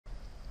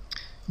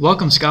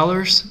Welcome,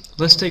 scholars.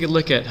 Let's take a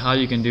look at how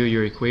you can do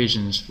your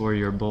equations for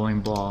your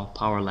bowling ball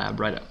power lab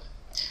write-up.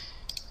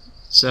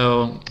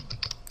 So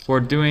for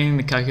doing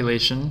the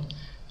calculation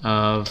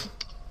of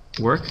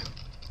work,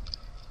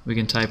 we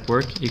can type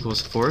work equals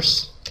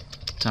force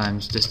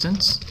times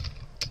distance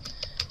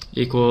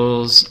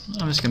equals,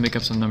 I'm just going to make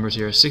up some numbers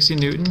here, 60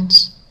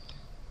 newtons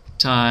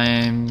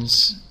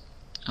times,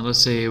 let's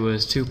say it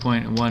was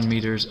 2.1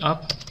 meters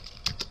up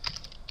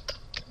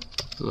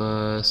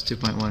plus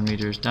 2.1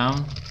 meters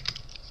down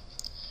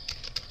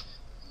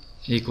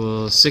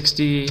equals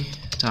 60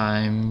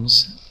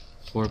 times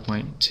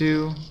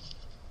 4.2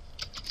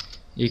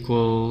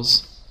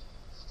 equals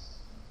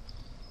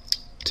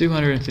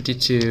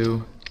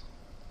 252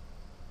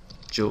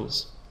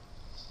 joules.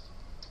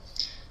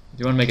 If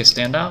you want to make it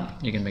stand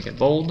out, you can make it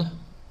bold.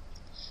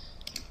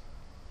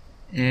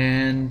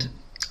 And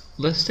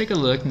let's take a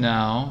look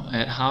now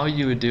at how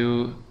you would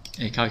do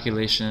a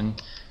calculation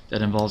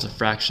that involves a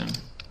fraction.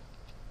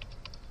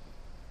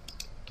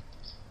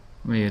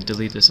 Let me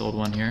delete this old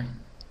one here.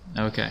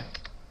 Okay.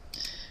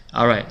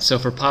 Alright, so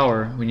for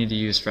power, we need to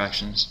use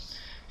fractions.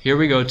 Here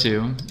we go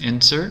to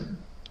Insert,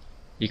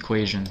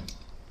 Equation.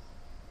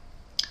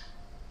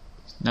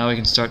 Now we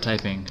can start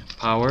typing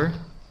power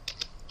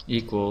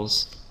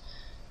equals,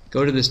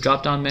 go to this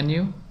drop-down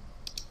menu,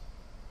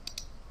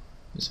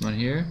 this one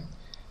here,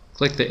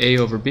 click the A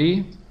over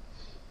B.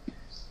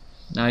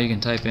 Now you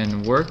can type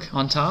in work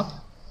on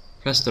top,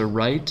 press the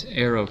right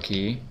arrow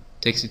key,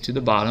 takes you to the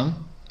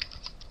bottom,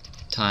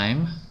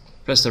 time,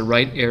 press the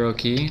right arrow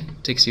key,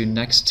 takes you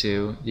next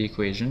to the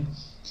equation.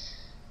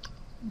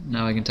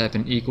 Now I can type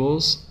in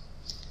equals.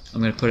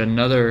 I'm going to put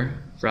another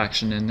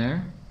fraction in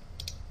there.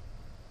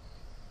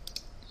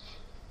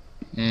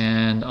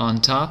 And on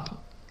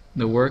top,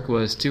 the work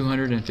was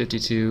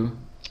 252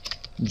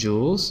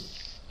 joules.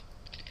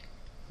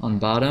 On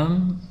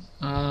bottom,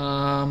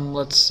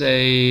 let's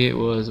say it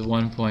was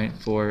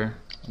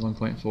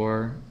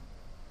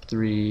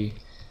 1.43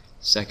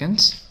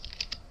 seconds.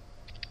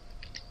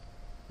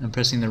 I'm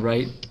pressing the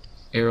right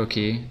arrow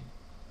key.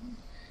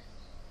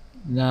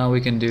 Now we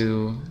can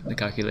do the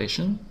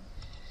calculation.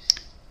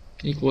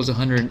 Equals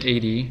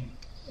 180,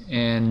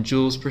 and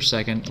joules per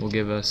second will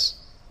give us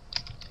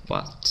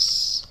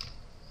watts.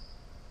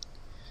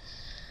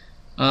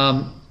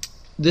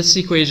 This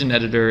equation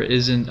editor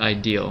isn't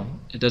ideal.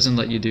 It doesn't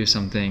let you do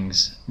some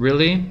things.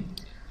 Really,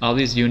 all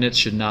these units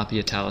should not be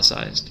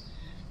italicized,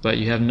 but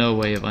you have no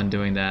way of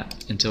undoing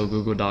that until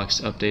Google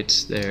Docs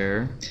updates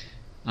their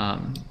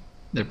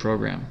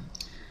program.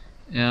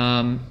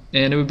 And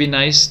it would be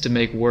nice to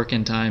make work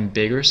and time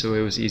bigger so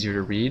it was easier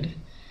to read,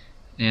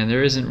 and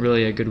there isn't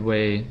really a good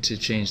way to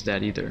change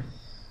that either.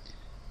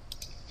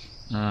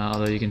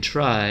 Although you can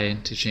try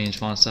to change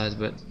font size,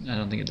 but I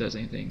don't think it does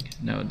anything.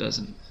 No, it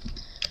doesn't.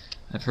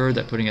 I've heard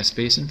that putting a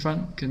space in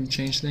front can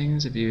change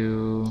things if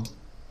you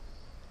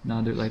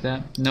not do it like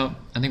that. No,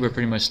 I think we're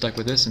pretty much stuck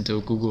with this until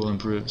Google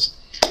improves.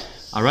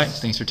 Alright,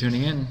 thanks for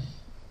tuning in.